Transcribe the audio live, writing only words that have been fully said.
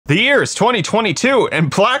The year is 2022 and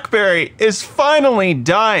BlackBerry is finally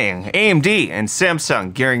dying. AMD and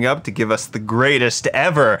Samsung gearing up to give us the greatest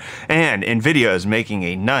ever. And Nvidia is making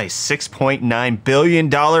a nice $6.9 billion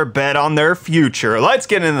bet on their future. Let's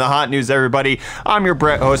get into the hot news, everybody. I'm your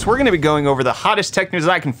Brett host. We're going to be going over the hottest tech news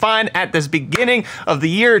I can find at this beginning of the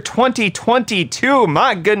year 2022.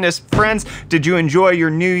 My goodness, friends, did you enjoy your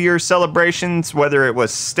New Year celebrations? Whether it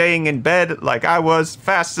was staying in bed like I was,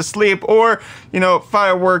 fast asleep, or, you know,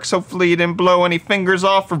 fireworks. Hopefully you didn't blow any fingers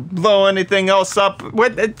off or blow anything else up.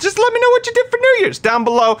 Just let me know what you did for New Year's down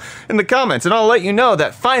below in the comments, and I'll let you know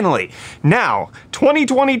that finally, now,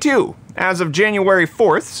 2022, as of January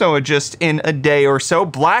 4th, so just in a day or so,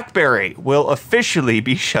 BlackBerry will officially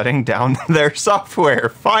be shutting down their software,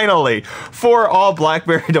 finally, for all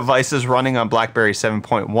BlackBerry devices running on BlackBerry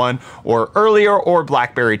 7.1 or earlier, or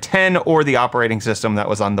BlackBerry 10, or the operating system that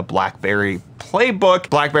was on the BlackBerry playbook.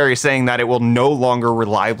 BlackBerry saying that it will no longer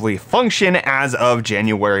reliably function as of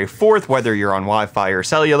January 4th, whether you're on Wi-Fi or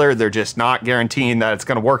cellular. They're just not guaranteeing that it's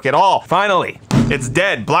going to work at all. Finally, it's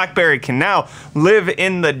dead. BlackBerry can now live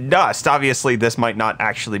in the dust. Obviously, this might not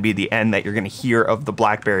actually be the end that you're going to hear of the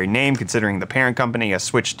BlackBerry name, considering the parent company has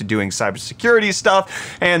switched to doing cybersecurity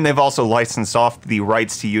stuff, and they've also licensed off the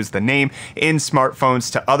rights to use the name in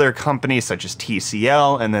smartphones to other companies such as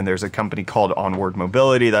TCL, and then there's a company called Onward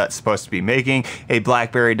Mobility that's supposed to be making a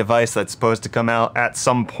BlackBerry device that's supposed to come out at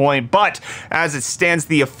some point. But as it stands,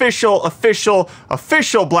 the official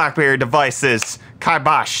BlackBerry devices,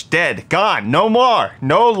 kibosh, dead, gone, no more,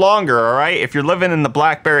 no longer, all right? If you're living in the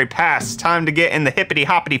BlackBerry past, time to get in the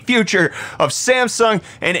hippity-hoppity future of Samsung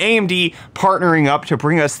and AMD partnering up to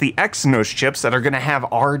bring us the Exynos chips that are gonna have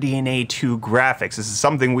RDNA 2 graphics. This is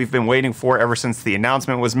something we've been waiting for ever since the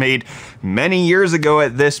announcement was made many years ago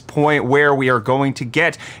at this point, where we are going to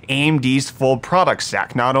get AMD's full product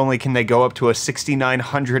stack. Not only can they go up to a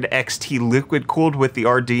 6900 XT liquid cooled with the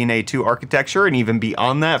RDNA 2 architecture and even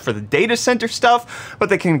beyond that for the data center stuff, but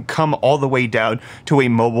they can come all the way down to a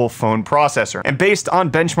mobile phone processor. And based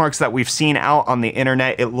on benchmarks that we've seen out on the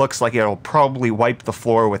internet, it looks like it'll probably wipe the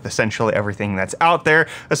floor with essentially everything that's out there,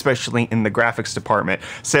 especially in the graphics department.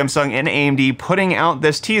 Samsung and AMD putting out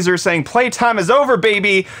this teaser saying playtime is over,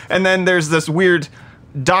 baby, and then there's this weird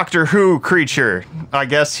Doctor Who creature. I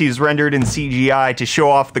guess he's rendered in CGI to show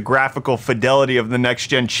off the graphical fidelity of the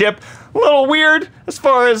next-gen chip. A little weird as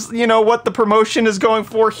far as, you know, what the promotion is going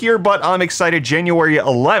for here, but I'm excited. January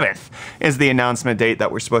 11th is the announcement date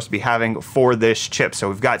that we're supposed to be having for this chip. So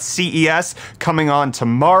we've got CES coming on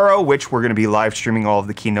tomorrow, which we're going to be live streaming all of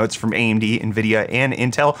the keynotes from AMD, Nvidia, and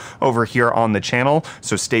Intel over here on the channel.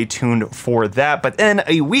 So stay tuned for that. But then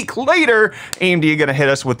a week later, AMD are going to hit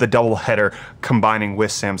us with the double header, combining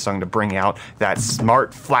with Samsung to bring out that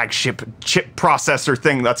smart flagship chip processor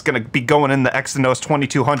thing that's going to be going in the Exynos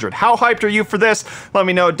 2200. How hyped are you for this? Let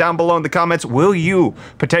me know down below in the comments. Will you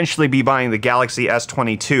potentially be buying the Galaxy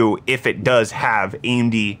S22 if it does have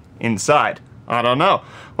AMD inside? I don't know.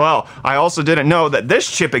 Well, I also didn't know that this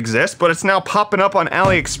chip exists, but it's now popping up on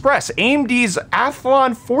AliExpress. AMD's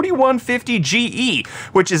Athlon 4150GE,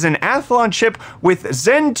 which is an Athlon chip with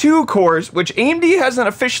Zen 2 cores, which AMD hasn't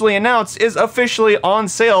officially announced is officially on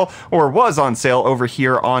sale, or was on sale over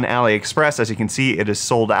here on AliExpress. As you can see, it is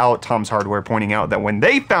sold out. Tom's Hardware pointing out that when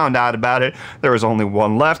they found out about it, there was only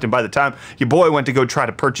one left, and by the time your boy went to go try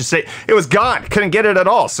to purchase it, it was gone. Couldn't get it at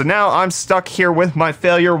all. So now I'm stuck here with my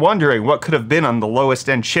failure, wondering what could have been on the lowest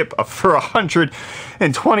end chip for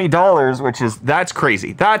 $120, which is, that's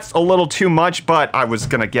crazy. That's a little too much, but I was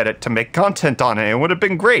gonna get it to make content on it. It would have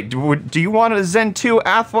been great. Do you want a Zen 2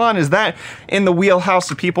 Athlon? Is that in the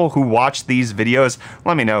wheelhouse of people who watch these videos?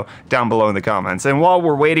 Let me know down below in the comments. And while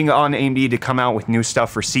we're waiting on AMD to come out with new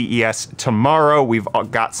stuff for CES tomorrow, we've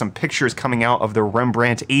got some pictures coming out of the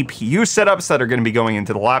Rembrandt APU setups that are going to be going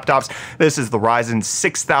into the laptops. This is the Ryzen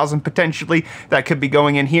 6000 potentially that could be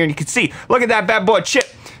going in here, and you can see, look at that bad boy chip.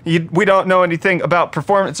 We don't know anything about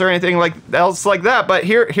performance or anything else like that, but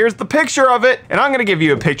here's the picture of it, and I'm gonna give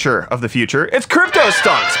you a picture of the future. It's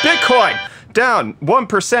Cryptostonks. Bitcoin down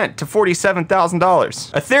 1% to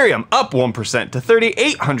 $47,000. Ethereum up 1% to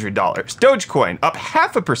 $3,800. Dogecoin up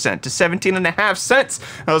 0.5% to 17.5 cents.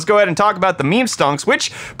 Now let's go ahead and talk about the meme stonks,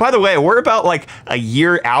 which, by the way, we're about like a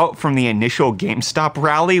year out from the initial GameStop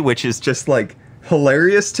rally, which is just like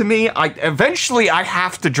hilarious to me. Eventually I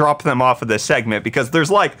have to drop them off of this segment because there's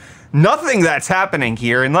like nothing that's happening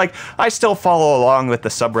here. And like, I still follow along with the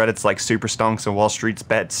subreddits like Superstonks and Wall Street's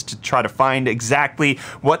Bets to try to find exactly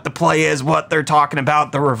what the play is, what they're talking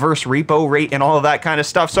about, the reverse repo rate and all of that kind of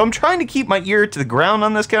stuff. So I'm trying to keep my ear to the ground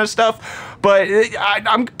on this kind of stuff. But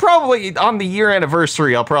I'm probably on the year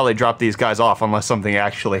anniversary, I'll probably drop these guys off unless something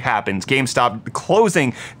actually happens. GameStop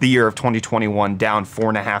closing the year of 2021 down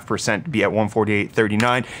 4.5% to be at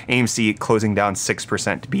 148.39. AMC closing down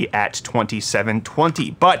 6% to be at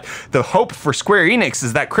 27.20. But the hope for Square Enix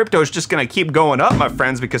is that crypto is just going to keep going up, my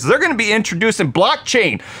friends, because they're going to be introducing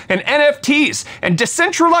blockchain and NFTs and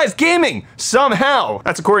decentralized gaming somehow.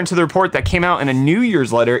 That's according to the report that came out in a New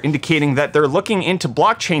Year's letter indicating that they're looking into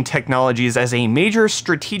blockchain technologies as a major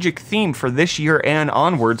strategic theme for this year and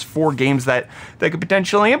onwards for games that they could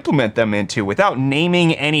potentially implement them into, without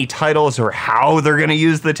naming any titles or how they're going to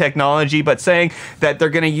use the technology, but saying that they're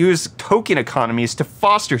going to use token economies to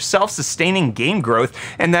foster self-sustaining game growth,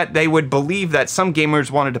 and that they would believe that some gamers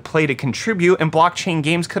wanted to play to contribute, and blockchain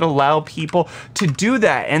games could allow people to do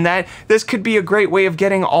that, and that this could be a great way of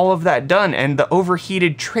getting all of that done, and the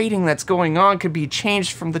overheated trading that's going on could be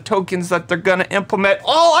changed from the tokens that they're going to implement.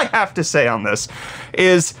 All I have to say on this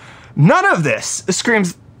is none of this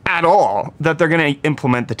screams at all that they're going to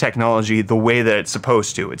implement the technology the way that it's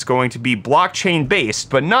supposed to. It's going to be blockchain based,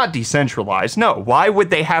 but not decentralized. No, why would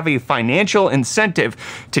they have a financial incentive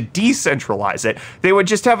to decentralize it? They would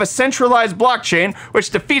just have a centralized blockchain, which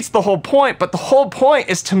defeats the whole point, but the whole point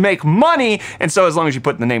is to make money, and so as long as you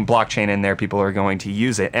put the name blockchain in there, people are going to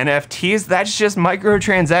use it. NFTs, that's just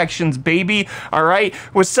microtransactions, baby, all right?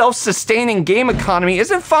 With self-sustaining game economy,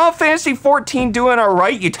 isn't Final Fantasy 14 doing all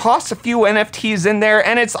right? You toss a few NFTs in there,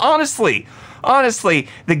 and it's honestly,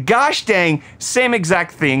 the gosh dang same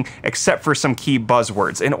exact thing, except for some key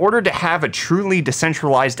buzzwords. In order to have a truly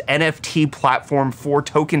decentralized NFT platform for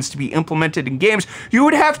tokens to be implemented in games, you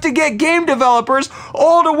would have to get game developers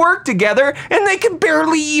all to work together, and they can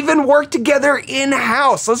barely even work together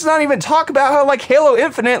in-house. Let's not even talk about how like Halo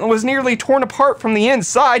Infinite was nearly torn apart from the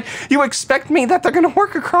inside. You expect me that they're gonna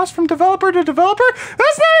work across from developer to developer?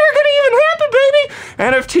 That's not gonna even happen,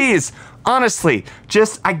 baby! NFTs. Honestly,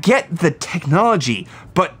 I get the technology,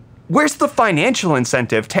 but where's the financial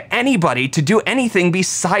incentive to anybody to do anything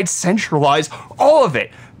besides centralize all of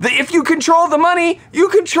it? If you control the money, you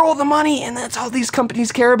control the money, and that's all these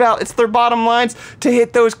companies care about. It's their bottom lines to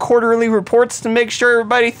hit those quarterly reports to make sure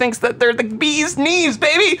everybody thinks that they're the bee's knees,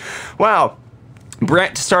 baby. Wow.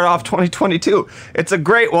 Brent, to start off 2022. It's a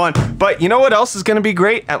great one, but you know what else is going to be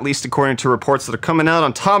great? At least according to reports that are coming out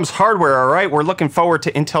on Tom's Hardware, all right? We're looking forward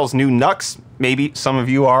to Intel's new NUCs. Maybe some of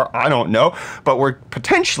you are, I don't know, but we're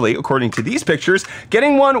potentially, according to these pictures,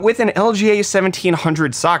 getting one with an LGA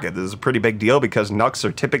 1700 socket. This is a pretty big deal because NUCs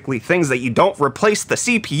are typically things that you don't replace the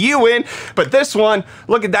CPU in, but this one,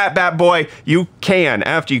 look at that bad boy, you can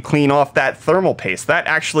after you clean off that thermal paste. That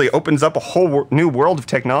actually opens up a whole new world of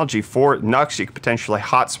technology for NUCs. You could potentially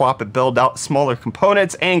hot swap and build out smaller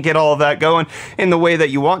components and get all of that going in the way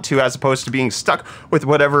that you want to, as opposed to being stuck with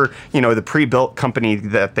whatever, you know, the pre-built company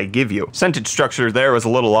that they give you. Percentage structure there was a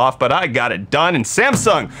little off, but I got it done. And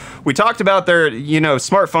Samsung, we talked about their, you know,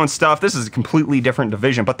 smartphone stuff. This is a completely different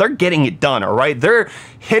division, but they're getting it done, all right? They're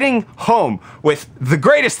hitting home with the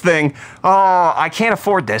greatest thing. Oh, I can't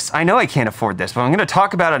afford this. I know I can't afford this, but I'm gonna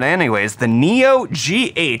talk about it anyways. The Neo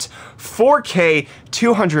G8 4K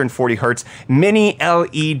 240 hertz mini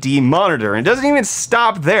LED monitor. And it doesn't even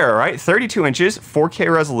stop there, right? 32 inches,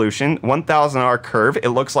 4K resolution, 1000R curve. It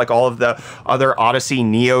looks like all of the other Odyssey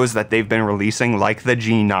Neos that they've been releasing, like the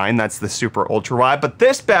G9, that's the super ultra wide. But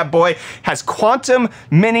this bad boy has quantum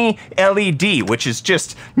mini LED, which is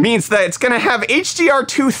just means that it's gonna have HDR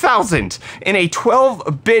 2000 in a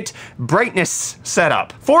 12-bit brightness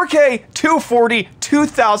setup. 4K 240,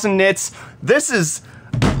 2000 nits. This is,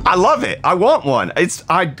 I love it. I want one. If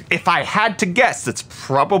I had to guess, it's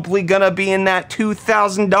probably gonna be in that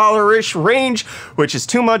 $2,000-ish range, which is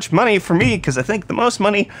too much money for me because I think the most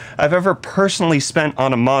money I've ever personally spent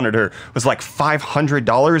on a monitor was like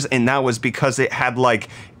 $500, and that was because it had like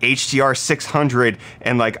HDR 600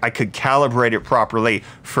 and like I could calibrate it properly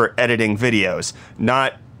for editing videos,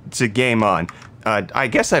 not to game on. I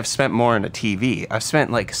guess I've spent more on a TV. I've spent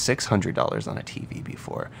like $600 on a TV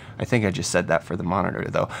before. I think I just said that for the monitor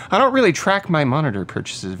though. I don't really track my monitor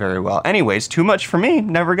purchases very well. Anyways, too much for me,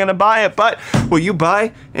 never gonna buy it, but will you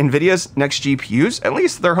buy Nvidia's next GPUs? At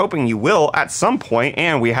least they're hoping you will at some point,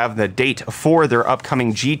 and we have the date for their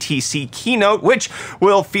upcoming GTC keynote, which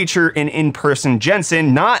will feature an in-person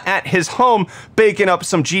Jensen, not at his home baking up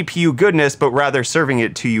some GPU goodness, but rather serving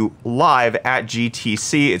it to you live at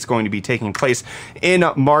GTC. It's going to be taking place in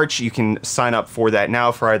March. You can sign up for that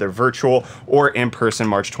now for either virtual or in person,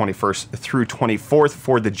 March 21st through 24th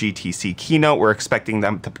for the GTC keynote. We're expecting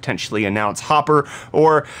them to potentially announce Hopper,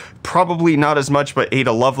 or probably not as much, but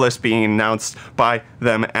Ada Lovelace being announced by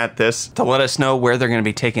them at this to let us know where they're going to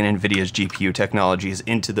be taking Nvidia's GPU technologies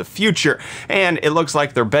into the future. And it looks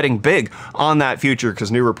like they're betting big on that future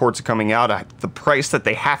because new reports are coming out at the price that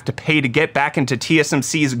they have to pay to get back into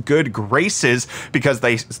TSMC's good graces because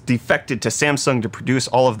they defected to Samsung to produce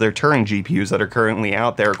all of their Turing GPUs that are currently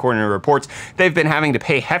out there. According to reports, they've been having to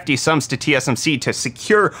pay hefty sums to TSMC to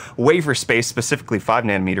secure wafer space, specifically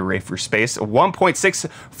 5nm wafer space.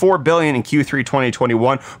 $1.64 billion in Q3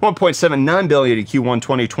 2021, $1.79 billion in Q1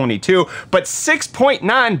 2022, but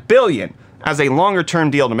 $6.9 billion as a longer-term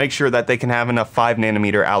deal to make sure that they can have enough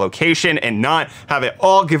 5nm allocation and not have it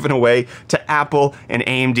all given away to Apple and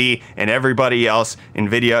AMD and everybody else,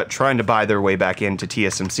 Nvidia, trying to buy their way back into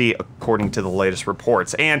TSMC, according to the latest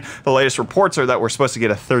reports. And the latest reports are that we're supposed to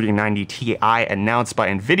get a 3090 Ti announced by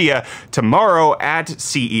Nvidia tomorrow at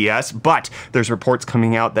CES, but there's reports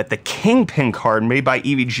coming out that the Kingpin card made by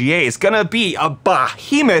EVGA is going to be a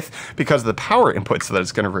behemoth because of the power inputs that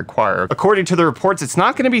it's going to require. According to the reports, it's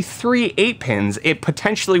not going to be 3 8 pins. It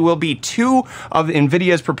potentially will be 2 of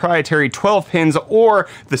Nvidia's proprietary 12 pins or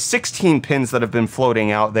the 16 pins that have been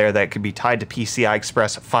floating out there that could be tied to PCI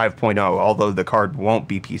Express 5.0, although the card won't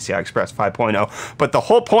be PCI Express 5.0. But the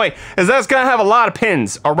whole point is that it's going to have a lot of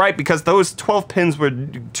pins, all right, because those 12 pins were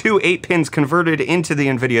 2 8 pins converted into the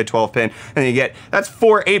Nvidia 12 pin, and you get, that's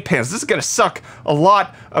 4 8 pins. This is going to suck a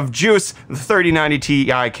lot of juice. The 3090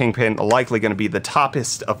 Ti Kingpin likely going to be the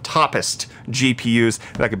toppest of toppest GPUs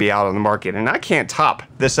that could be out on the market. And I can't top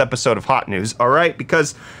this episode of Hot News, all right,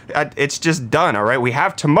 because it's just done, all right. We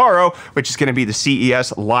have tomorrow, which is going to be the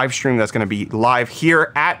CES live stream that's going to be live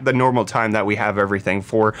here at the normal time that we have everything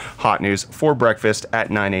for Hot News for breakfast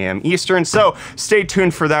at 9 a.m. Eastern. So stay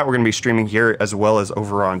tuned for that. We're going to be streaming here as well as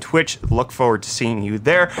over on Twitch. Look forward to seeing you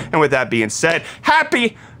there. And with that being said,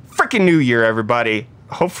 happy freaking New Year, everybody.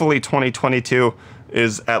 Hopefully 2022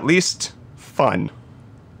 is at least fun.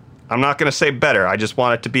 I'm not going to say better. I just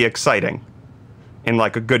want it to be exciting in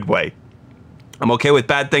like a good way. I'm okay with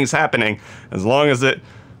bad things happening as long as it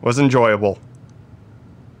was enjoyable.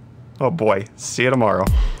 Oh boy, see you tomorrow.